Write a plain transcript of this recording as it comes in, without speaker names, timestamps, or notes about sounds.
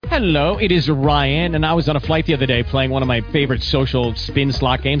Hello, it is Ryan, and I was on a flight the other day playing one of my favorite social spin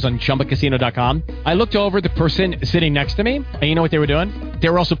slot games on ChumbaCasino.com. I looked over at the person sitting next to me, and you know what they were doing? They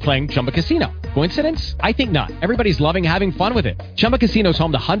were also playing Chumba Casino. Coincidence? I think not. Everybody's loving having fun with it. Chumba Casino is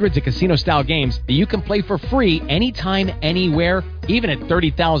home to hundreds of casino-style games that you can play for free anytime, anywhere, even at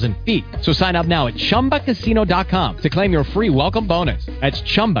 30,000 feet. So sign up now at ChumbaCasino.com to claim your free welcome bonus. That's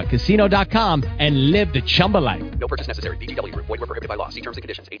ChumbaCasino.com and live the Chumba life. No purchase necessary. VGW. Void where prohibited by law. See terms and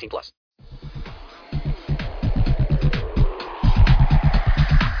conditions. 18+.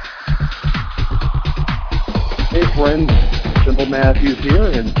 Hey friends, Kimball Matthews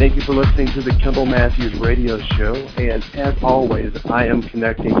here, and thank you for listening to the Kimball Matthews radio show. And as always, I am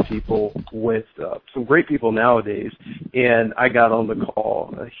connecting people with some great people nowadays. And I got on the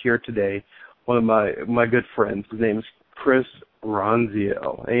call here today, one of my good friends. His name is Chris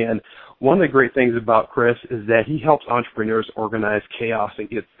Ronzio. And one of the great things about Chris is that he helps entrepreneurs organize chaos and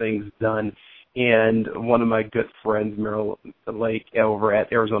get things done. And one of my good friends, Merrill Lake, over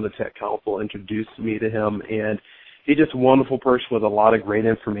at Arizona Tech Council, introduced me to him. And he's just a wonderful person with a lot of great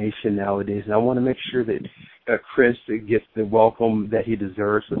information nowadays. And I want to make sure that Chris gets the welcome that he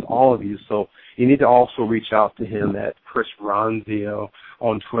deserves with all of you. So you need to also reach out to him at Chris Ronzio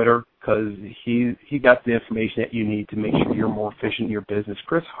on Twitter, because he got the information that you need to make sure you're more efficient in your business.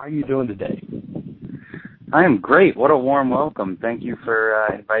 Chris, how are you doing today? I am great. What a warm welcome. Thank you for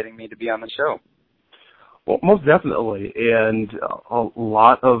inviting me to be on the show. Well, most definitely. And a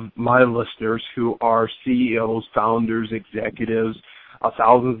lot of my listeners who are CEOs, founders, executives,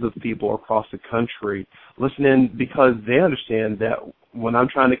 thousands of people across the country listen in because they understand that when I'm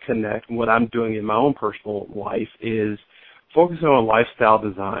trying to connect, what I'm doing in my own personal life is focusing on lifestyle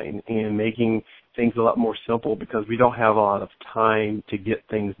design and making things a lot more simple, because we don't have a lot of time to get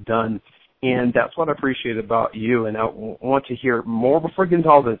things done. And that's what I appreciate about you. And I want to hear more before getting into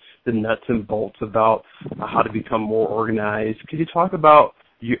all the nuts and bolts about how to become more organized. Could you talk about,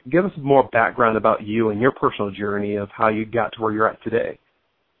 give us more background about you and your personal journey of how you got to where you're at today?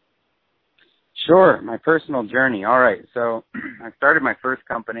 Sure, my personal journey. All right, so I started my first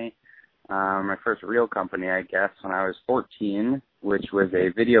company, my first real company, I guess, when I was 14, which was a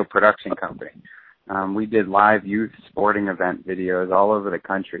video production company. We did live youth sporting event videos all over the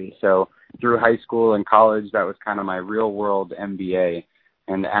country. So through high school and college, that was kind of my real-world MBA.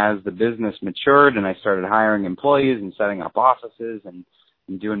 And as the business matured and I started hiring employees and setting up offices and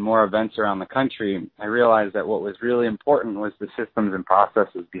doing more events around the country, I realized that what was really important was the systems and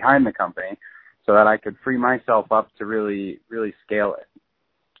processes behind the company so that I could free myself up to really, really scale it.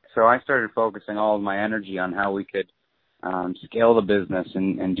 So I started focusing all of my energy on how we could scale the business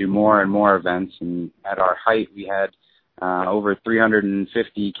and do more and more events. And at our height, we had over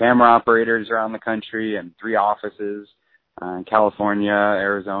 350 camera operators around the country and 3 offices in California,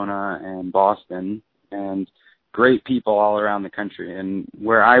 Arizona, and Boston, and great people all around the country. And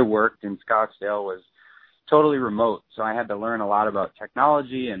where I worked in Scottsdale was totally remote, so I had to learn a lot about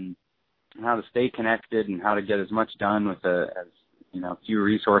technology and how to stay connected and how to get as much done with as few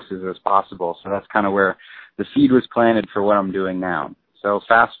resources as possible. So that's kind of where the seed was planted for what I'm doing now. So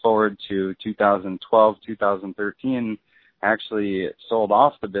fast forward to 2012, 2013, I actually sold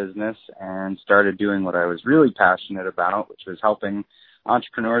off the business and started doing what I was really passionate about, which was helping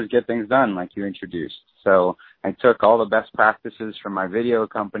entrepreneurs get things done like you introduced. So I took all the best practices from my video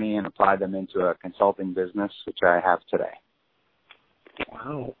company and applied them into a consulting business, which I have today.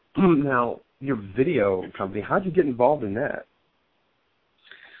 Wow. Now, your video company, how'd you get involved in that?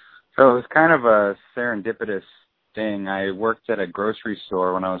 So it was kind of a serendipitous thing. I worked at a grocery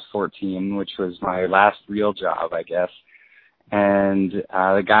store when I was 14, which was my last real job, I guess. And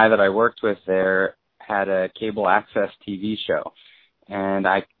the guy that I worked with there had a cable access TV show. And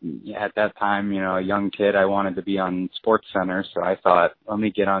at that time, a young kid, I wanted to be on SportsCenter, so I thought, let me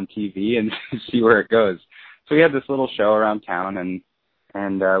get on TV and see where it goes. So we had this little show around town, and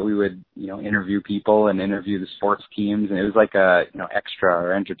we would, interview people and interview the sports teams, and it was like a, extra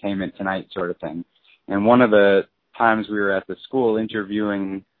or Entertainment Tonight sort of thing. And one of the times we were at the school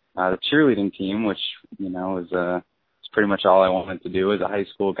interviewing the cheerleading team, which, was pretty much all I wanted to do as a high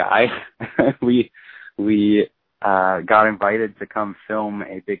school guy. we got invited to come film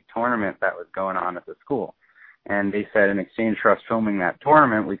a big tournament that was going on at the school. And they said in exchange for us filming that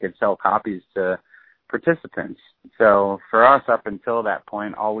tournament, we could sell copies to participants. So for us, up until that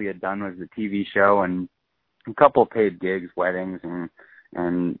point, all we had done was the TV show and a couple paid gigs, weddings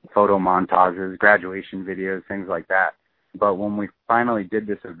and photo montages, graduation videos, things like that. But when we finally did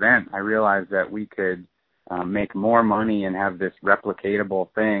this event, I realized that we could make more money and have this replicatable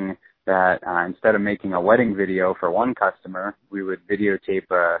thing that instead of making a wedding video for one customer, we would videotape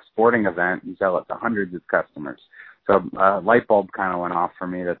a sporting event and sell it to hundreds of customers. So a light bulb kind of went off for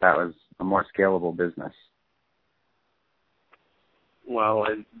me that was a more scalable business. Well,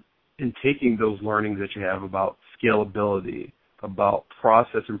 and in taking those learnings that you have about scalability, about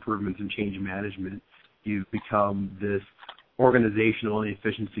process improvements and change management, you've become this organizational and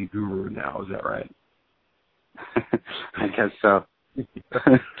efficiency guru now. Is that right? I guess so.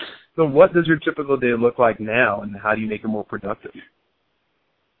 So what does your typical day look like now, and how do you make it more productive?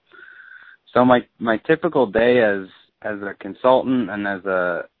 So my typical day as a consultant and as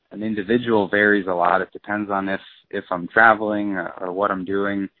an individual varies a lot. It depends on if I'm traveling or what I'm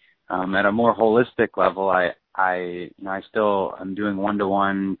doing. At a more holistic level, I still am doing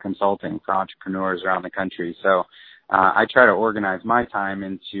one-to-one consulting for entrepreneurs around the country. So I try to organize my time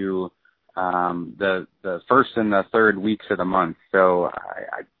into the first and the third weeks of the month. So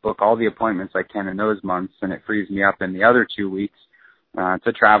I book all the appointments I can in those months, and it frees me up in the other 2 weeks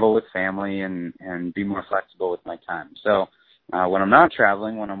to travel with family and be more flexible with my time. So when I'm not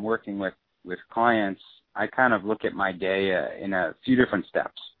traveling, when I'm working with clients, I kind of look at my day in a few different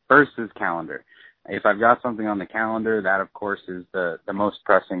steps. First is calendar. If I've got something on the calendar, that of course is the most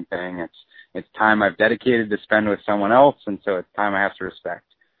pressing thing. It's time I've dedicated to spend with someone else, and so it's time I have to respect.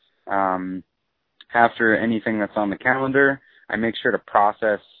 After anything that's on the calendar, I make sure to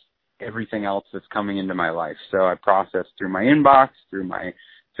process everything else that's coming into my life. So I process through my inbox, through my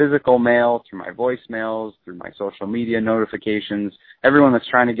physical mail, through my voicemails, through my social media notifications. Everyone that's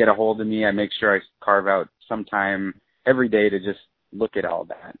trying to get a hold of me, I make sure I carve out some time every day to just look at all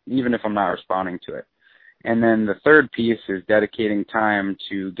that, even if I'm not responding to it. And then the third piece is dedicating time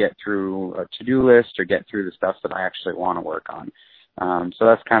to get through a to-do list or get through the stuff that I actually want to work on. So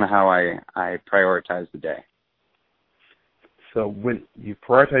that's kind of how I prioritize the day. So when you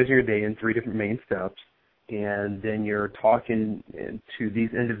prioritize your day in 3 different main steps, and then you're talking to these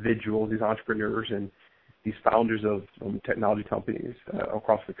individuals, these entrepreneurs, and these founders of technology companies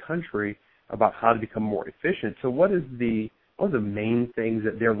across the country about how to become more efficient. So what are the main things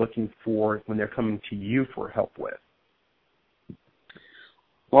that they're looking for when they're coming to you for help with?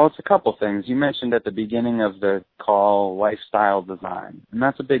 Well, it's a couple things. You mentioned at the beginning of the call lifestyle design, and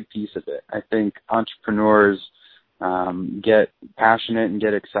that's a big piece of it. I think entrepreneurs get passionate and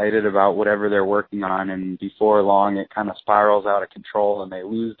get excited about whatever they're working on, and before long it kind of spirals out of control and they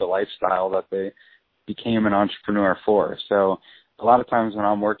lose the lifestyle that they became an entrepreneur for. So a lot of times when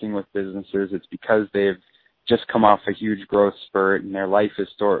I'm working with businesses, it's because they've just come off a huge growth spurt and their life is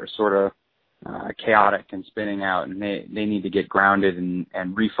sort of chaotic and spinning out, and they need to get grounded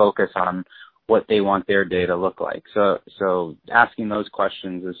and refocus on what they want their day to look like. So asking those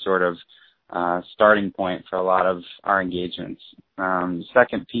questions is sort of starting point for a lot of our engagements. The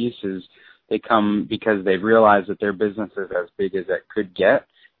second piece is they come because they've realized that their business is as big as it could get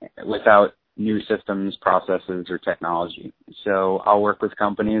without new systems, processes, or technology. So I'll work with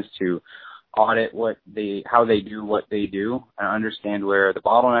companies to audit how they do what they do and understand where the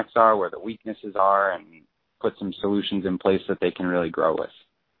bottlenecks are, where the weaknesses are, and put some solutions in place that they can really grow with.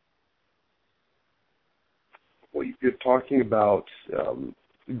 Well, you're talking about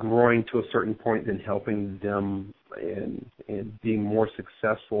growing to a certain point and helping them and being more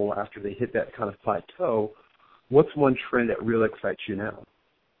successful after they hit that kind of plateau. What's one trend that really excites you now?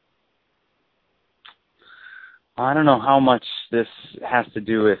 I don't know how much this has to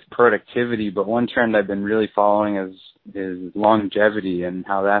do with productivity, but one trend I've been really following is longevity and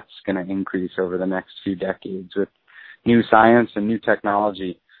how that's going to increase over the next few decades with new science and new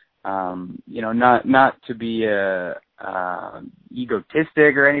technology. Not to be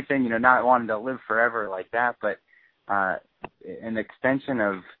egotistic or anything, not wanting to live forever like that, but an extension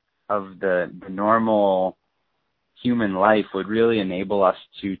of the normal human life would really enable us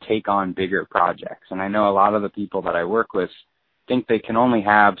to take on bigger projects. And I know a lot of the people that I work with think they can only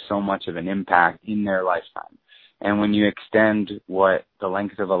have so much of an impact in their lifetime. And when you extend what the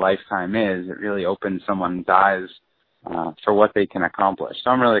length of a lifetime is, it really opens someone's eyes for what they can accomplish. So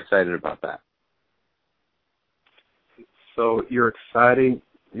I'm really excited about that. So you're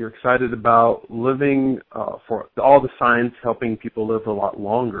excited about living for all the science helping people live a lot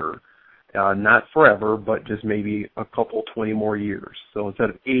longer. Not forever, but just maybe a couple, 20 more years. So instead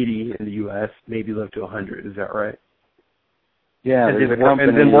of 80 in the U.S., maybe live to 100. Is that right? Yeah.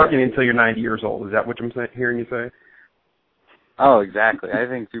 And then working until you're 90 years old. Is that what I'm hearing you say? Oh, exactly. I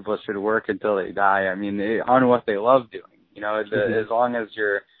think people should work until they die. I mean, on what they love doing. As long as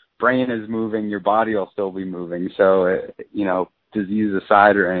your brain is moving, your body will still be moving. So, disease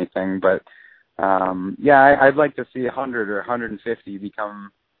aside or anything. But, I'd like to see 100 or 150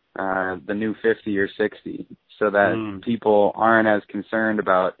 become the new 50 or 60, so that people aren't as concerned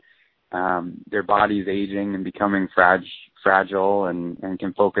about their bodies aging and becoming fragile and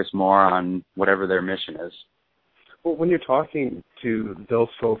can focus more on whatever their mission is. Well, when you're talking to those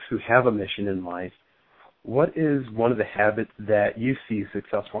folks who have a mission in life, what is one of the habits that you see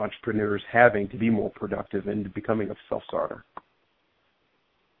successful entrepreneurs having to be more productive and becoming a self-starter?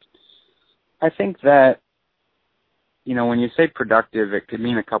 I think that, when you say productive, it could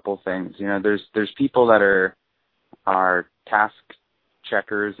mean a couple things. There's people that are task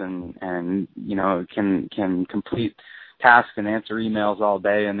checkers and can complete tasks and answer emails all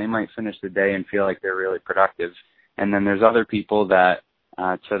day, and they might finish the day and feel like they're really productive. And then there's other people that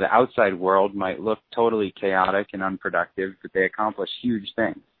to the outside world might look totally chaotic and unproductive, but they accomplish huge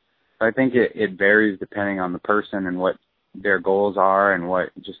things. So I think it varies depending on the person and what their goals are and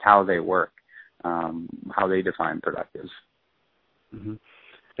just how they work, how they define productive. Mm-hmm.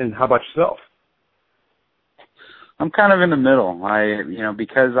 And how about yourself? I'm kind of in the middle.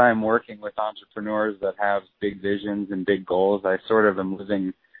 Because I'm working with entrepreneurs that have big visions and big goals, I sort of am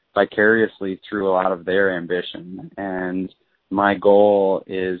living vicariously through a lot of their ambition. And my goal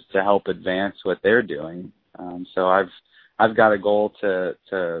is to help advance what they're doing. So I've got a goal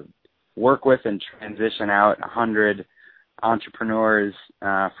to work with and transition out 100 entrepreneurs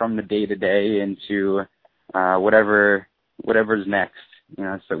from the day-to-day into whatever's next.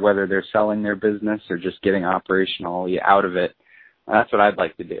 So whether they're selling their business or just getting operationally out of it, that's what I'd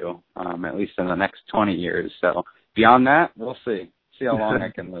like to do, at least in the next 20 years. So beyond that, we'll see. See how long I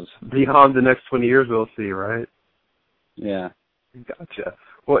can live. Beyond the next 20 years, we'll see, right? Yeah. Gotcha.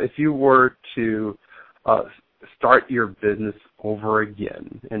 Well, if you were to start your business over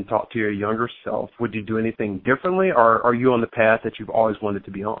again and talk to your younger self, would you do anything differently, or are you on the path that you've always wanted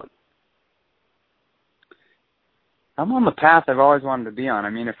to be on? I'm on the path I've always wanted to be on. I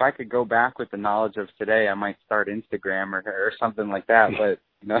mean, if I could go back with the knowledge of today, I might start Instagram or something like that.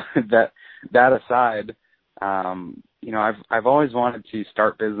 But that aside, I've always wanted to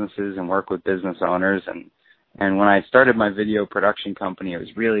start businesses and work with business owners. And when I started my video production company, it was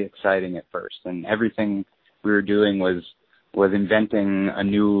really exciting at first. And everything we were doing was inventing a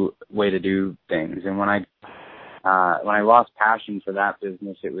new way to do things. And when I lost passion for that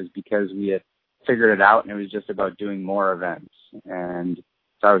business, it was because we had figured it out and it was just about doing more events. And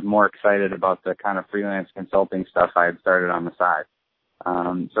so I was more excited about the kind of freelance consulting stuff I had started on the side.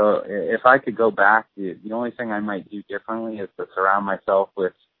 So if I could go back, the only thing I might do differently is to surround myself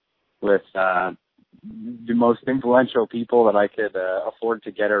with the most influential people that I could afford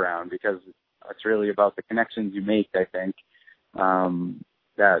to get around, because it's really about the connections you make, I think,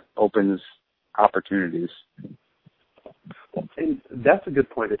 that opens opportunities. And that's a good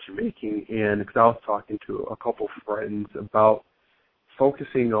point that you're making, and because I was talking to a couple friends about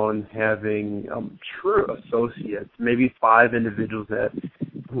focusing on having true associates, maybe 5 individuals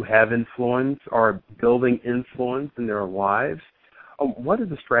who have influence or building influence in their lives. What is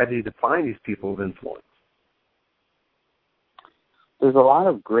the strategy to find these people of influence? There's a lot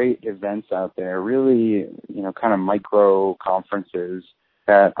of great events out there, really, kind of micro conferences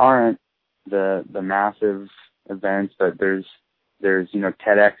that aren't the massive events, but there's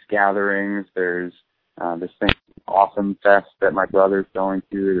TEDx gatherings, there's this thing, Awesome Fest, that my brother's going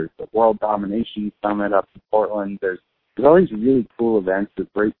to, there's the World Domination Summit up in Portland, there's all these really cool events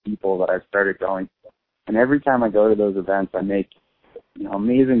with great people that I've started going to. And every time I go to those events, I make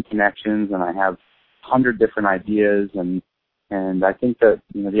amazing connections, and I have 100 different ideas, and I think that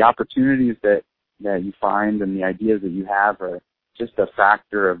the opportunities that you find and the ideas that you have are just a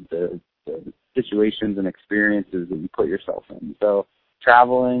factor of the situations and experiences that you put yourself in. So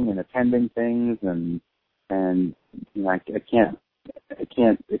traveling and attending things, and I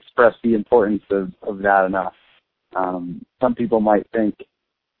can't express the importance of that enough. Some people might think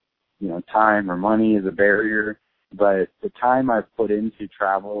time or money is a barrier, but the time I've put into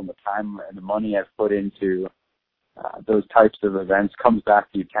travel and the time and the money I've put into those types of events comes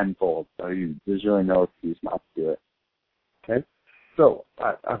back to you tenfold. So there's really no excuse not to do it. Okay. So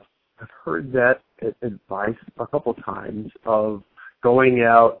I've heard that advice a couple times of going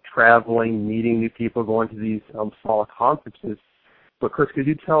out, traveling, meeting new people, going to these small conferences. But Chris, could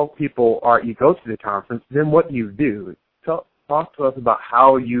you tell people, all right, you go to the conference, then what do you do? Talk to us about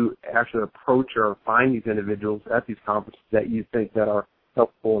how you actually approach or find these individuals at these conferences that you think that are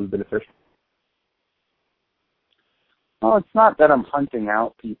helpful and beneficial. Well, it's not that I'm hunting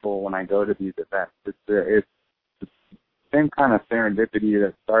out people when I go to these events. It's the same kind of serendipity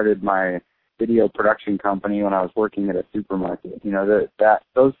that started my video production company when I was working at a supermarket.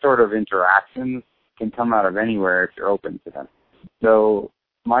 Those sort of interactions can come out of anywhere if you're open to them. So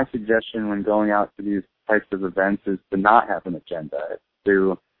my suggestion when going out to these types of events is to not have an agenda.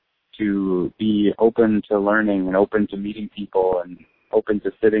 It's to be open to learning and open to meeting people and open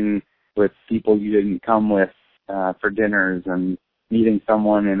to sitting with people you didn't come with for dinners and meeting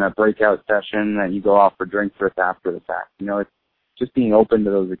someone in a breakout session that you go off for drinks with after the fact. It's just being open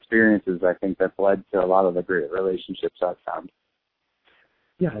to those experiences. I think that's led to a lot of the great relationships I've found.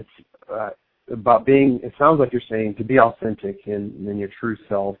 Yeah, it's about being, it sounds like you're saying to be authentic in your true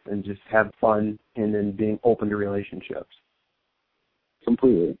self and just have fun and then being open to relationships.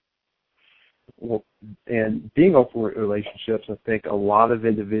 Completely. Well, and being open with relationships, I think a lot of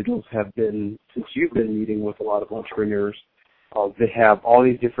individuals have been, since you've been meeting with a lot of entrepreneurs, they have all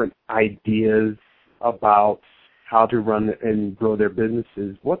these different ideas about how to run and grow their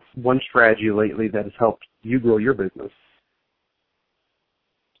businesses. What's one strategy lately that has helped you grow your business?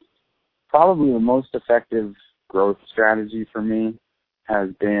 Probably the most effective growth strategy for me has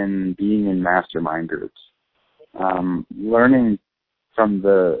been being in mastermind groups. Learning from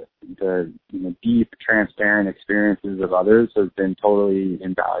the deep, transparent experiences of others has been totally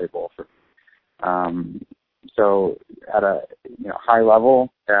invaluable for me. So at a high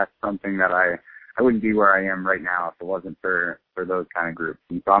level, that's something that I wouldn't be where I am right now if it wasn't for those kind of groups.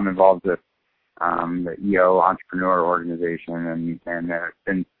 And so I'm involved with the EO Entrepreneur Organization, and it's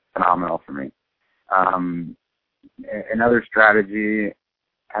been phenomenal for me. Another strategy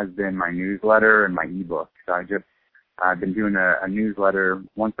has been my newsletter and my ebook. So I've been doing a newsletter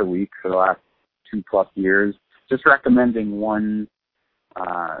once a week for the last 2+ years, just recommending one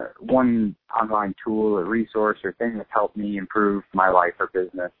online tool or resource or thing that's helped me improve my life or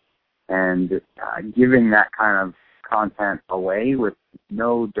business. And giving that kind of content away with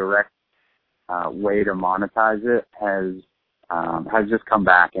no direct way to monetize it has just come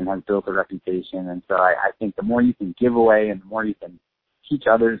back and has built a reputation. And so I think the more you can give away and the more you can teach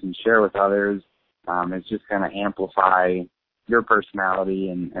others and share with others, it's just going to amplify your personality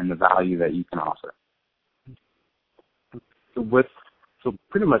and the value that you can offer. So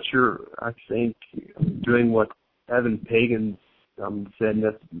pretty much you're, I think, doing what Evan Pagan said, and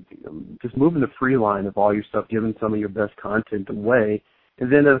that's just moving the free line of all your stuff, giving some of your best content away,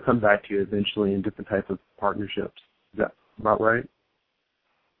 and then it'll come back to you eventually in different types of partnerships. Is that about right?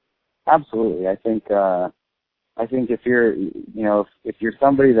 Absolutely. I think if you're if you're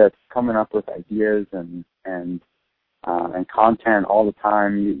somebody that's coming up with ideas and content all the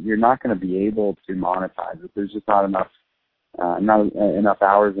time, you're not going to be able to monetize it. There's just not enough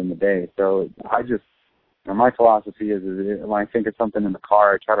hours in the day. So my philosophy is when I think of something in the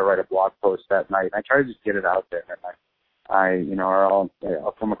car, I try to write a blog post that night. I try to just get it out there.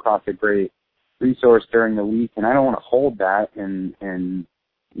 I'll come across a great resource during the week, and I don't want to hold that and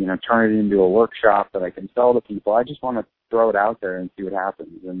turn it into a workshop that I can sell to people. I just want to throw it out there and see what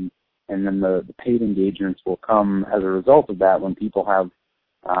happens. And then the paid engagements will come as a result of that when people have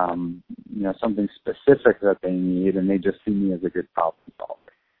something specific that they need, and they just see me as a good problem solver.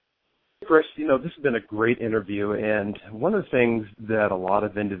 Chris, this has been a great interview, and one of the things that a lot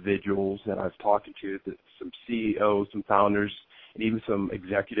of individuals that I've talked to, some CEOs, some founders, and even some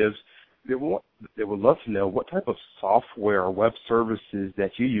executives, they would love to know what type of software or web services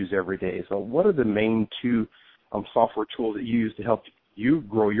that you use every day. So what are the main two software tools that you use to help you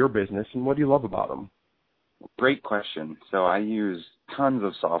grow your business, and what do you love about them? Great question. So I use tons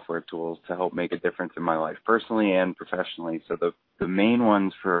of software tools to help make a difference in my life, personally and professionally. So the main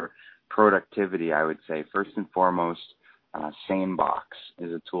ones for productivity, I would say, first and foremost, SaneBox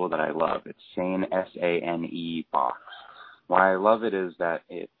is a tool that I love. It's Sane, SANE box. Why I love it is that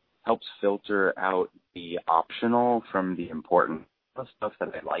it helps filter out the optional from the important stuff that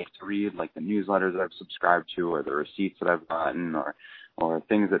I like to read, like the newsletters that I've subscribed to or the receipts that I've gotten or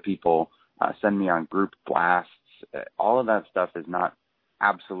things that people send me on group blasts. All of that stuff is not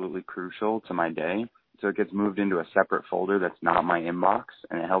absolutely crucial to my day. So it gets moved into a separate folder that's not my inbox,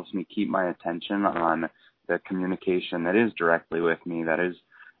 and it helps me keep my attention on the communication that is directly with me, that is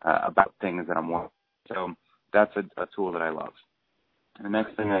about things that I'm wanting. So that's a tool that I love. The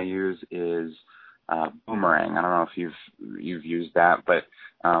next thing I use is Boomerang. I don't know if you've used that, but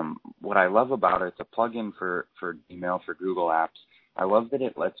what I love about it, it's a plugin for email for Google Apps. I love that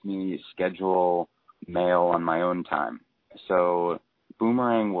it lets me schedule mail on my own time. So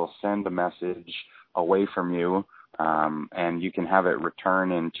Boomerang will send a message away from you, and you can have it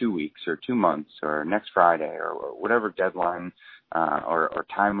return in 2 weeks or 2 months or next Friday or whatever deadline or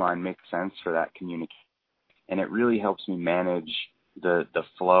timeline makes sense for that communication. And it really helps me manage the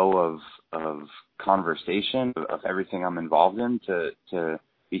flow of conversation of everything I'm involved in to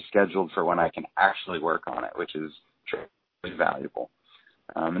be scheduled for when I can actually work on it, which is truly valuable.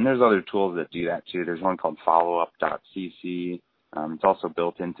 And there's other tools that do that too. There's one called followup.cc. It's also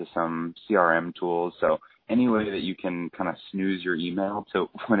built into some CRM tools. So any way that you can kind of snooze your email to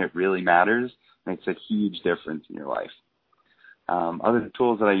when it really matters makes a huge difference in your life. Other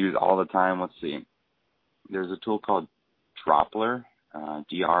tools that I use all the time, let's see. There's a tool called Droplr,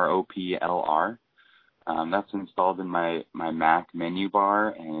 DROPLR. That's installed in my Mac menu bar,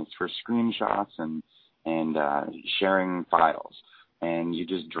 and it's for screenshots and sharing files. And you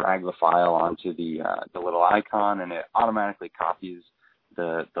just drag the file onto the little icon, and it automatically copies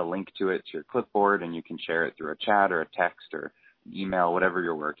the link to it to your clipboard, and you can share it through a chat or a text or email, whatever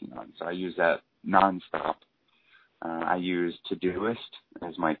you're working on. So I use that nonstop. I use Todoist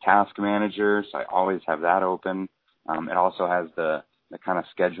as my task manager, so I always have that open. It also has the kind of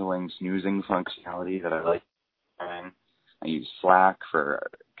scheduling, snoozing functionality that I like. I use Slack for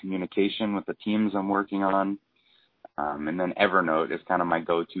communication with the teams I'm working on. And then Evernote is kind of my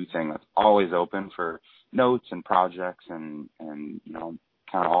go-to thing that's always open for notes and projects and you know,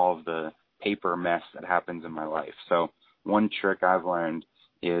 kind of all of the paper mess that happens in my life. So one trick I've learned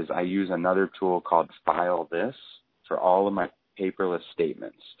is I use another tool called File This for all of my paperless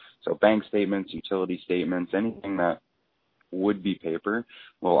statements. So bank statements, utility statements, anything that would be paper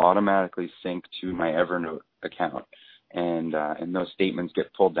will automatically sync to my Evernote account. And those statements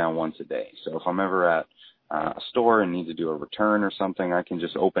get pulled down once a day. So if I'm ever at a store and need to do a return or something, I can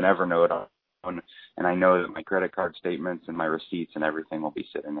just open Evernote on, and I know that my credit card statements and my receipts and everything will be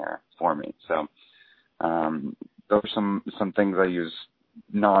sitting there for me. So those are some things I use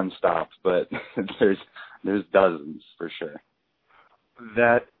nonstop, but there's dozens for sure.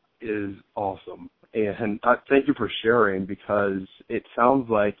 That is awesome. And thank you for sharing, because it sounds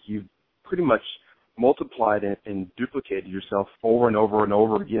like you've pretty much multiplied and duplicated yourself over and over and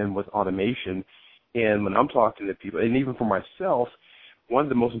over again with automation. And when I'm talking to people, and even for myself, one of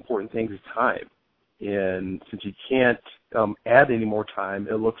the most important things is time. And since you can't add any more time,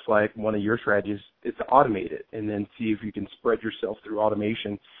 it looks like one of your strategies is to automate it and then see if you can spread yourself through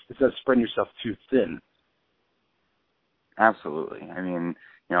automation instead of spreading yourself too thin. Absolutely. I mean,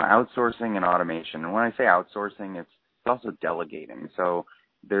 you know, outsourcing and automation. And when I say outsourcing, it's also delegating. So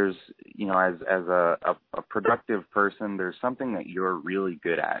there's, you know, as a productive person, there's something that you're really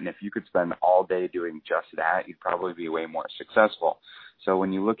good at. And if you could spend all day doing just that, you'd probably be way more successful. So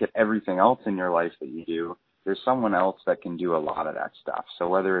when you look at everything else in your life that you do, there's someone else that can do a lot of that stuff. So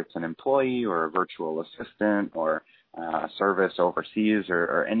whether it's an employee or a virtual assistant or a service overseas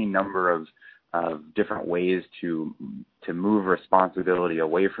or any number of different ways to move responsibility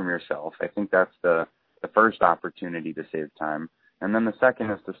away from yourself, I think that's the first opportunity to save time. And then the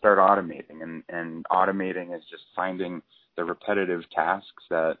second is to start automating, and automating is just finding the repetitive tasks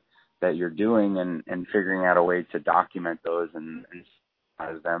that you're doing and figuring out a way to document those and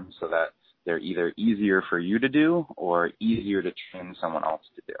as them so that they're either easier for you to do or easier to train someone else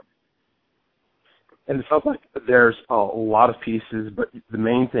to do. And it sounds like there's a lot of pieces, but the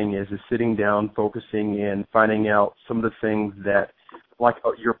main thing is sitting down, focusing in, finding out some of the things that, like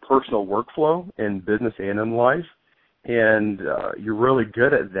your personal workflow in business and in life, and you're really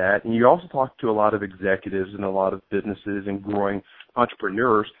good at that. And you also talk to a lot of executives and a lot of businesses and growing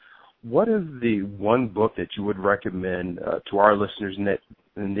entrepreneurs. What is the one book that you would recommend to our listeners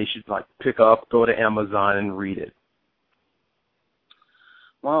and they should like pick up, go to Amazon and read it?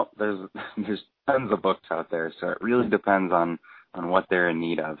 Well, there's tons of books out there, so it really depends on what they're in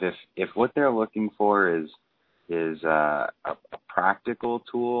need of. If what they're looking for is a practical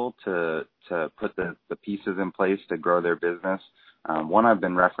tool to put the pieces in place to grow their business, one I've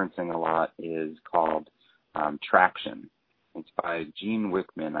been referencing a lot is called Traction. It's by Gene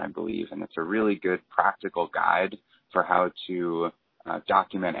Wickman, I believe, and it's a really good practical guide for how to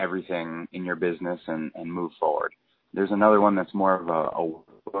document everything in your business and move forward. There's another one that's more of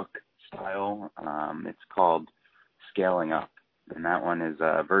a workbook style. It's called Scaling Up, and that one is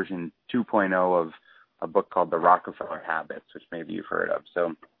version 2.0 of a book called The Rockefeller Habits, which maybe you've heard of.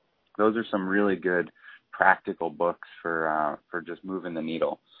 So those are some really good practical books for just moving the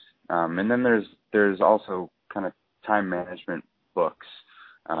needle. And then there's also kind of time management books,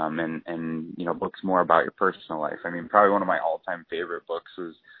 and you know, books more about your personal life. I mean, probably one of my all-time favorite books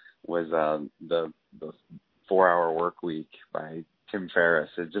was the 4-Hour Work Week by Tim Ferriss.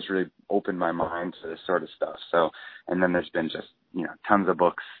 It just really opened my mind to this sort of stuff. So, and then there's been just, you know, tons of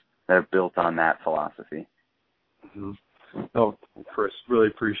books that have built on that philosophy. Mm-hmm. Oh, Chris, really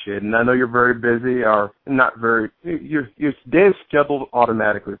appreciate it. And I know you're very busy, or not very. Your day is scheduled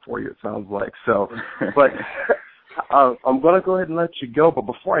automatically for you, it sounds like. So, but I'm going to go ahead and let you go. But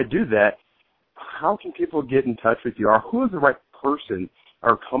before I do that, how can people get in touch with you, or who is the right person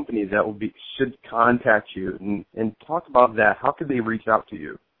or company that should contact you, and talk about that. How could they reach out to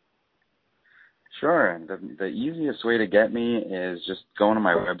you? Sure. The easiest way to get me is just going to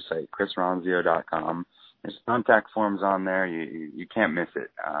my website, chrisronzio.com. There's contact forms on there. You can't miss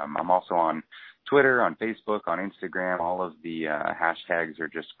it. I'm also on Twitter, on Facebook, on Instagram. All of the hashtags are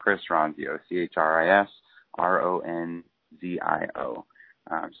just Chris Ronzio, ChrisRonzio.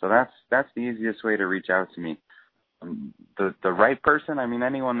 So that's the easiest way to reach out to me. The right person, I mean,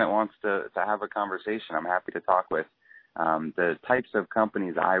 anyone that wants to have a conversation, I'm happy to talk with. The types of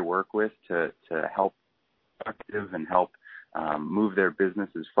companies I work with to help productive and help move their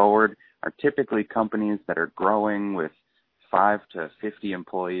businesses forward are typically companies that are growing with 5 to 50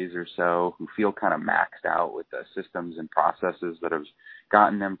 employees or so, who feel kind of maxed out with the systems and processes that have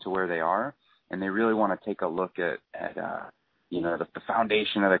gotten them to where they are, and they really want to take a look at the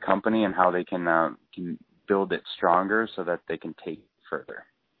foundation of the company and how they can build it stronger so that they can take it further.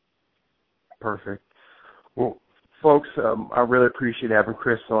 Perfect. Well, folks, I really appreciate having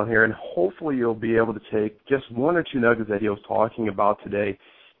Chris on here, and hopefully you'll be able to take just one or two nuggets that he was talking about today,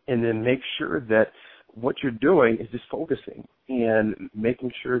 and then make sure that what you're doing is just focusing and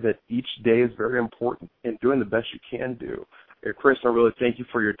making sure that each day is very important and doing the best you can do. Chris, I really thank you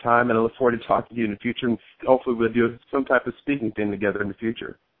for your time, and I look forward to talking to you in the future, and hopefully we'll do some type of speaking thing together in the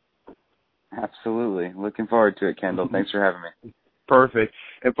future. Absolutely. Looking forward to it, Kendall. Thanks for having me. Perfect.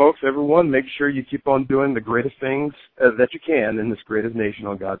 And folks, everyone, make sure you keep on doing the greatest things that you can in this greatest nation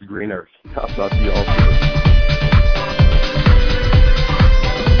on God's green earth. I'll talk to you all soon.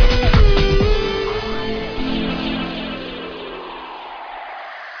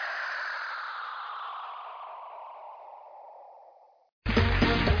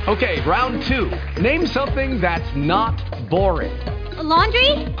 Okay, round 2. Name something that's not boring. A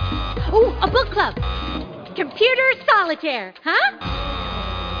laundry? Ooh, a book club. Computer solitaire, huh?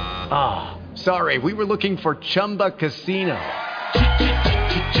 Ah, sorry, we were looking for Chumba Casino.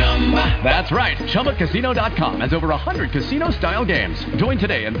 That's right, ChumbaCasino.com has over 100 casino-style games. Join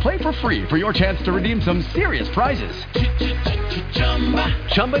today and play for free for your chance to redeem some serious prizes.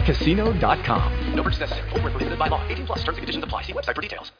 ChumbaCasino.com. No purchase necessary. Void where prohibited by law. 18+ terms and conditions apply. See website for details.